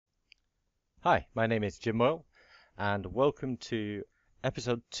Hi, my name is Jim Moyle, and welcome to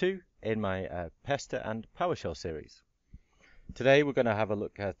episode 2 in my Pester and PowerShell series. Today we're going to have a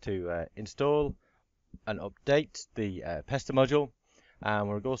look at to install and update the Pester module, and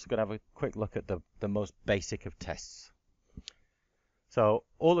we're also going to have a quick look at the most basic of tests. So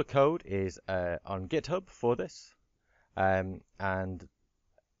all the code is on GitHub for this, and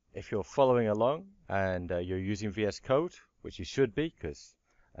if you're following along and you're using VS Code, which you should be because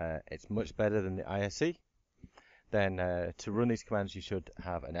it's much better than the ISE, then to run these commands you should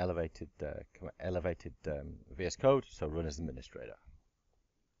have an elevated VS Code, so run as administrator.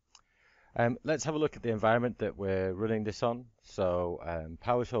 Let's have a look at the environment that we're running this on. So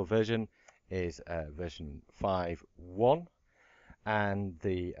PowerShell version is version 5.1, and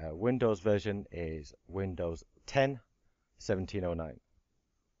the Windows version is Windows 10 1709.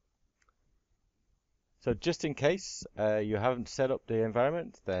 So just in case you haven't set up the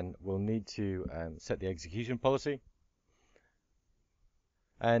environment, then we'll need to set the execution policy.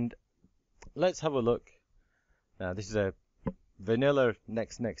 And let's have a look. Now this is a vanilla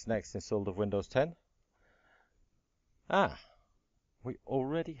next installed of Windows 10. We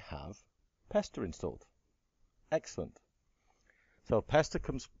already have Pester installed. Excellent. So Pester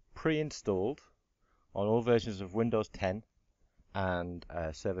comes pre-installed on all versions of Windows 10 and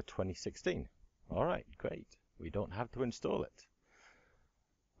Server 2016. All right, great. We don't have to install it.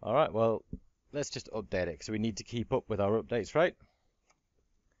 All right, well, let's just update it because we need to keep up with our updates, right?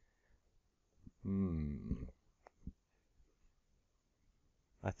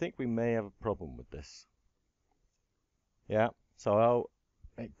 I think we may have a problem with this. Yeah, so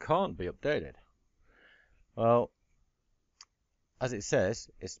it can't be updated. Well, as it says,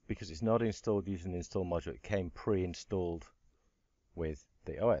 it's because it's not installed using the install module. It came pre-installed with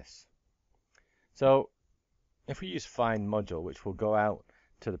the OS. So if we use find module, which will go out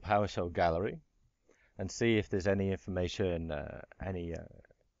to the PowerShell gallery and see if there's any information, any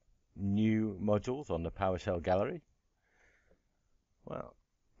new modules on the PowerShell gallery. Well,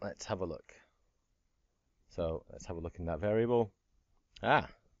 let's have a look. So let's have a look in that variable.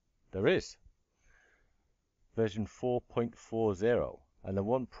 There is version 4.40, and the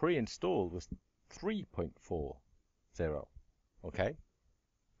one pre-installed was 3.40. Okay.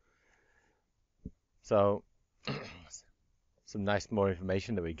 So some nice more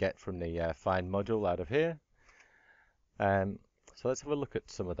information that we get from the find module out of here. So let's have a look at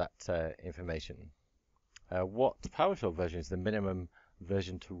some of that information. What PowerShell version is the minimum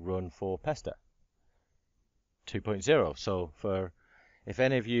version to run for Pester? 2.0. So for if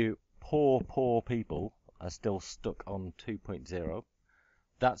any of you poor people are still stuck on 2.0,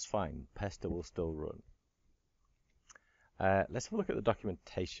 that's fine. Pester will still run. Let's have a look at the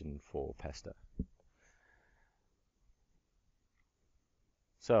documentation for Pester.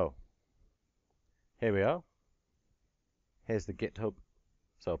 So here we are. Here's the GitHub.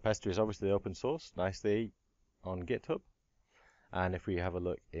 So Pester is obviously open source, nicely on GitHub. And if we have a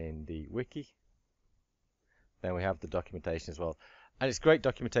look in the wiki, then we have the documentation as well. And it's great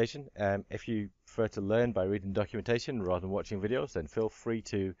documentation. If you prefer to learn by reading documentation rather than watching videos, then feel free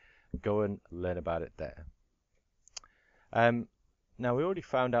to go and learn about it there. Now we already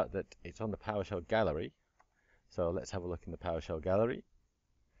found out that it's on the PowerShell gallery. So let's have a look in the PowerShell gallery.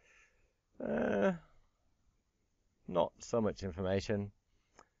 Not so much information.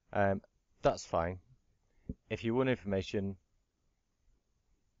 That's fine. If you want information,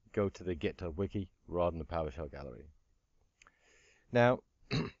 go to the GitHub wiki rather than the PowerShell gallery. Now,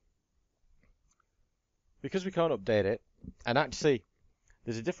 because we can't update it, and actually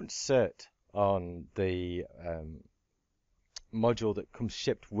there's a different cert on the module that comes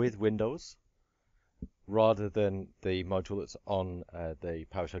shipped with Windows rather than the module that's on the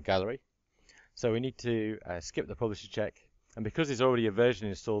PowerShell gallery. So we need to skip the publisher check, and because there's already a version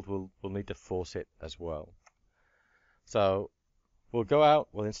installed, we'll need to force it as well. So we'll go out,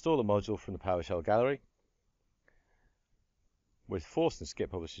 we'll install the module from the PowerShell gallery with force and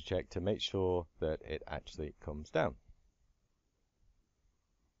skip publisher check to make sure that it actually comes down.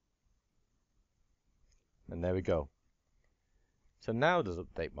 And there we go. So now does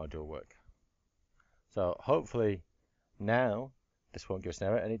update module work? So hopefully now this won't give us an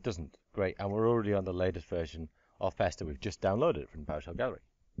error, and it doesn't. Great, and we're already on the latest version of Pester. We've just downloaded it from the PowerShell gallery.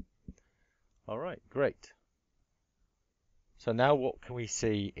 All right, great. So now what can we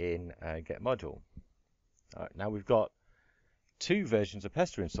see in Get Module? All right, now we've got 2 versions of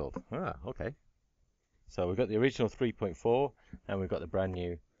Pester installed. Okay. So we've got the original 3.4, and we've got the brand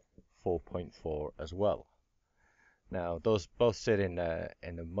new 4.4 as well. Now those both sit in the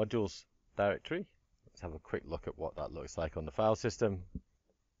modules directory. Let's have a quick look at what that looks like on the file system.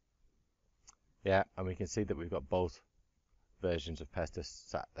 Yeah, and we can see that we've got both versions of Pester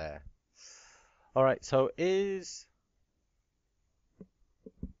sat there. All right, so is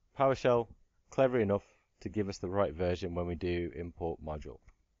PowerShell clever enough to give us the right version when we do import module?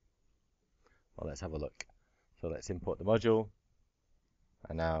 Well, let's have a look. So let's import the module,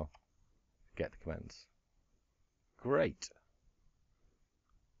 and now get the commands. Great.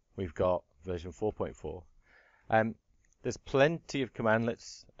 We've got version 4.4. There's plenty of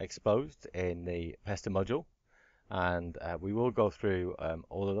commandlets exposed in the Pester module, and we will go through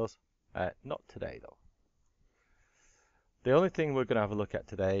all of those. Not today, though. The only thing we're going to have a look at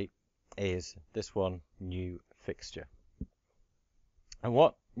today is this one, New-Fixture. And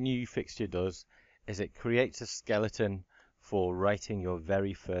what New-Fixture does is it creates a skeleton for writing your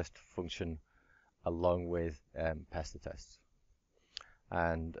very first function along with Pester tests.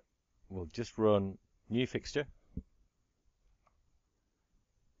 And we'll just run New-Fixture,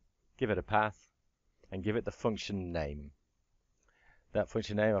 give it a path, and give it the function name. That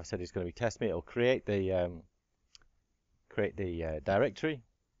function name I've said is going to be testme. It'll create the directory,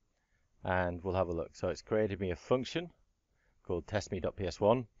 and we'll have a look. So it's created me a function called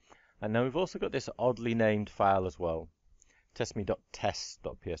testme.ps1, and now we've also got this oddly named file as well,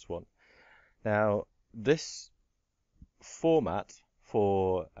 testme.test.ps1. Now this format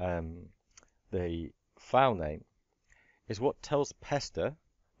for the file name is what tells Pester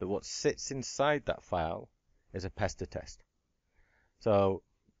that what sits inside that file is a Pester test. So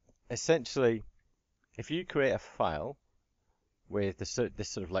essentially, if you create a file with this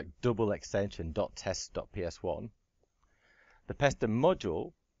sort of like double extension .test.ps1, the Pester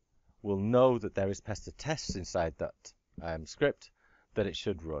module will know that there is Pester tests inside that script that it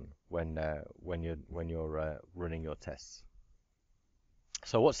should run when you're running your tests.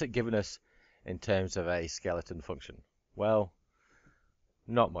 So what's it given us in terms of a skeleton function? Well,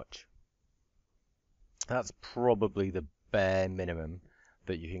 not much. That's probably the bare minimum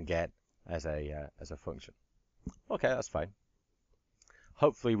that you can get as a function. Okay, that's fine.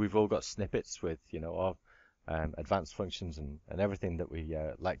 Hopefully we've all got snippets with our advanced functions and everything that we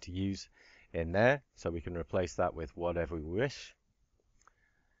like to use in there, so we can replace that with whatever we wish.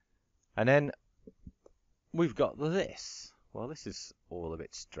 And then we've got this. Well, this is all a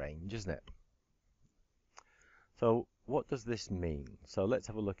bit strange, isn't it? So what does this mean? So let's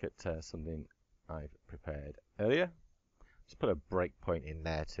have a look at something I've prepared earlier. Just put a breakpoint in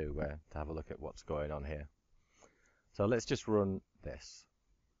there to have a look at what's going on here. So let's just run this.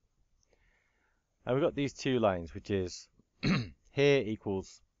 And we've got these two lines, which is here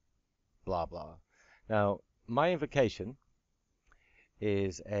equals blah blah. Now my invocation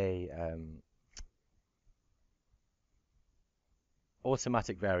is a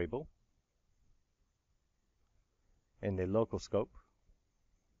automatic variable in the local scope.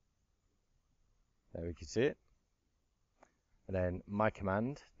 There we can see it. And then my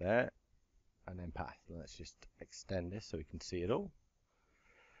command there, and then path. Let's just extend this so we can see it all.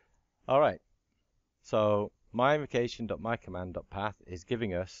 All right. So my invocation.mycommand.path is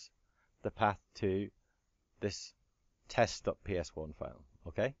giving us the path to this test.ps1 file.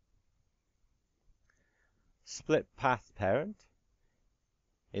 Okay. Split path parent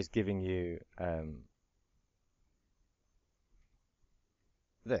is giving you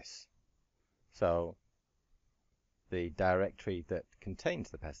this. So the directory that contains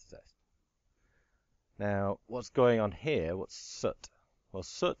the Pester test. Now, what's going on here? What's soot? Well,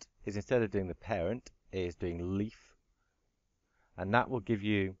 soot is, instead of doing the parent, is doing leaf, and that will give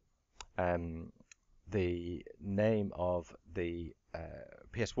you the name of the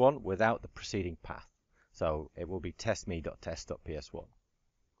PS1 without the preceding path. So it will be testme.test.ps1.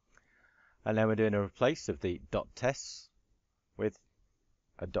 And then we're doing a replace of the .tests with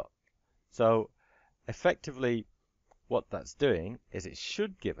a dot. So effectively, what that's doing is it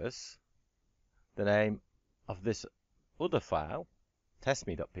should give us the name of this other file,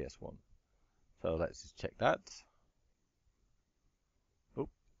 testme.ps1. So let's just check that. Oop.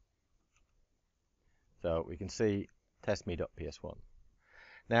 So we can see testme.ps1.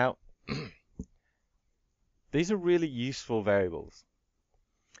 Now, these are really useful variables,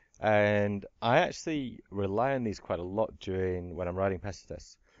 and I actually rely on these quite a lot when I'm writing Pester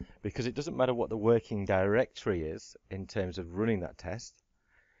tests, because it doesn't matter what the working directory is in terms of running that test.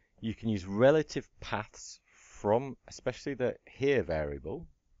 You can use relative paths from, especially the here variable,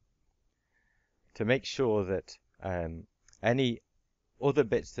 to make sure that any other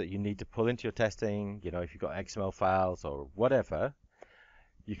bits that you need to pull into your testing, if you've got XML files or whatever,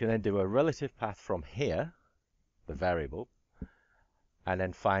 you can then do a relative path from here, the variable, and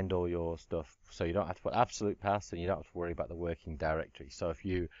then find all your stuff. So you don't have to put absolute paths, and you don't have to worry about the working directory. So if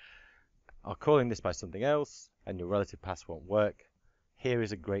you are calling this by something else and your relative paths won't work, here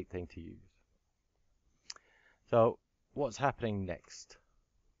is a great thing to use. So what's happening next?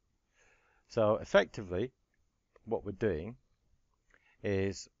 So effectively, what we're doing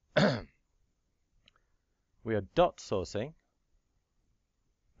is we are dot sourcing,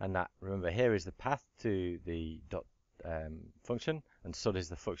 and that, remember, here is the path to the dot function, and so is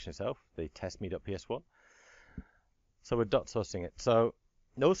the function itself, the testme.ps1. So we're dot sourcing it. So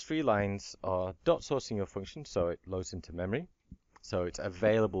those 3 lines are dot sourcing your function, so it loads into memory, so it's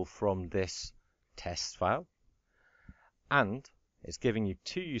available from this test file, and it's giving you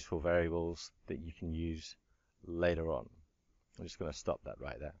 2 useful variables that you can use later on. I'm just going to stop that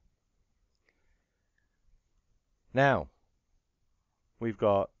right there. Now, we've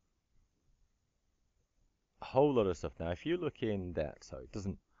got a whole lot of stuff. Now, if you look in there, so it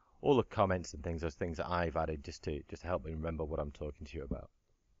doesn't, all the comments and things, those things that I've added just to help me remember what I'm talking to you about.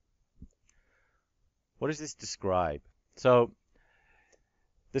 What does this describe? So,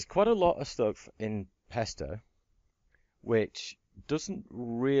 there's quite a lot of stuff in Pester which doesn't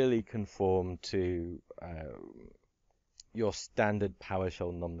really conform to your standard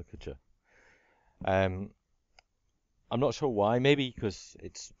PowerShell nomenclature. I'm not sure why. Maybe because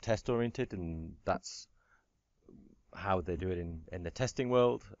it's test oriented and that's how they do it in the testing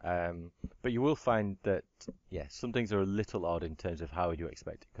world. But you will find that, yeah, some things are a little odd in terms of how you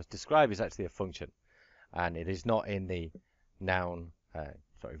expect it. Because describe is actually a function, and it is not in the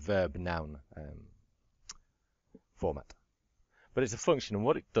verb noun format. But it's a function, and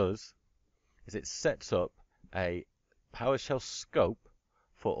what it does is it sets up a PowerShell scope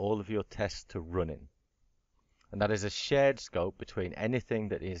for all of your tests to run in. And that is a shared scope between anything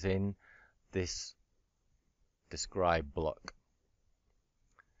that is in this describe block.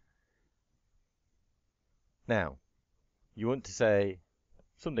 Now, you want to say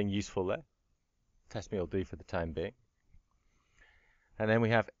something useful there. Test me will do for the time being. And then we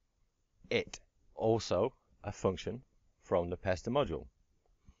have it, also a function from the Pester module.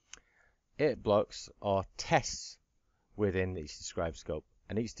 It blocks are tests within each describe scope,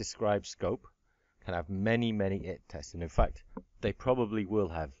 and each describe scope can have many, many it tests. And in fact, they probably will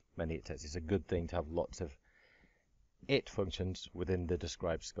have many it tests. It's a good thing to have lots of it functions within the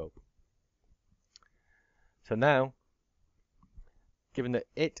describe scope. So now, given that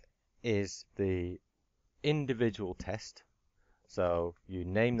it is the individual test, so you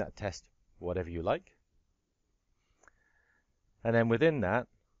name that test whatever you like, and then within that,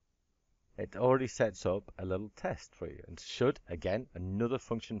 it already sets up a little test for you. And should, again, another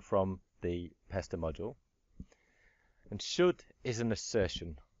function from the Pester module. And should is an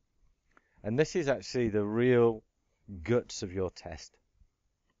assertion. And this is actually the real guts of your test.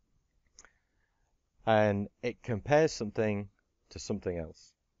 And it compares something to something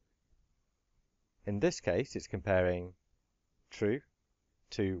else. In this case, it's comparing true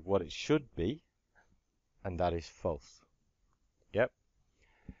to what it should be, and that is false. Yep.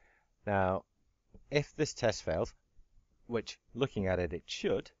 Now, if this test fails, which looking at it, it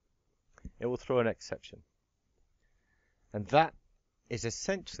should, it will throw an exception. And that is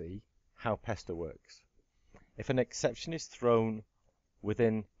essentially how Pester works. If an exception is thrown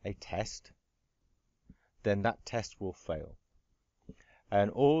within a test, then that test will fail.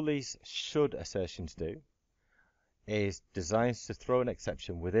 And all these should assertions do is designed to throw an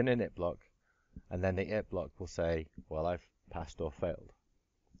exception within an it block, and then the it block will say, well, I've passed or failed.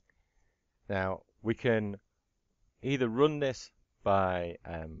 Now, we can either run this by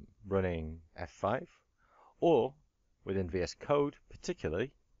running F5, or within VS Code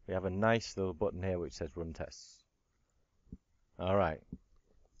particularly, we have a nice little button here which says run tests. All right.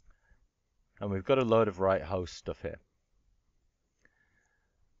 And we've got a load of right host stuff here.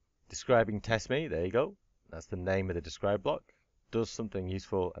 Describing test me, there you go. That's the name of the describe block. Does something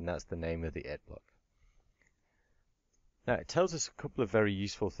useful, and that's the name of the it block. Now, it tells us a couple of very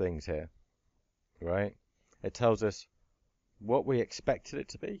useful things here, right? It tells us what we expected it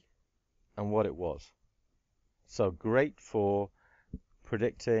to be and what it was. So great for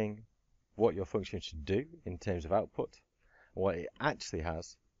predicting what your function should do in terms of output, and what it actually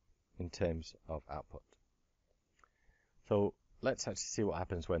has in terms of output. So let's actually see what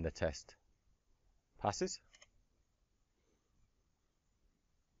happens when the test passes.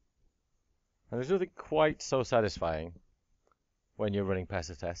 And there's nothing quite so satisfying when you're running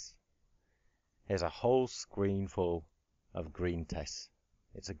Pester tests. Here's a whole screen full of green tests.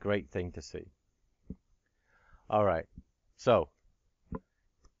 It's a great thing to see. Alright, so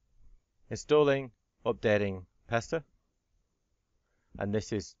installing, updating Pester. And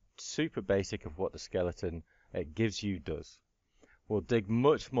this is super basic of what the skeleton it gives you does. We'll dig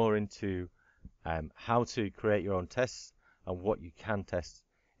much more into how to create your own tests and what you can test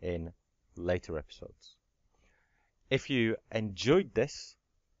in later episodes. If you enjoyed this,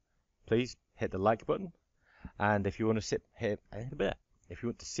 please hit the like button, and if you want to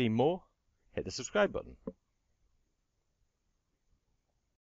see more, hit the subscribe button.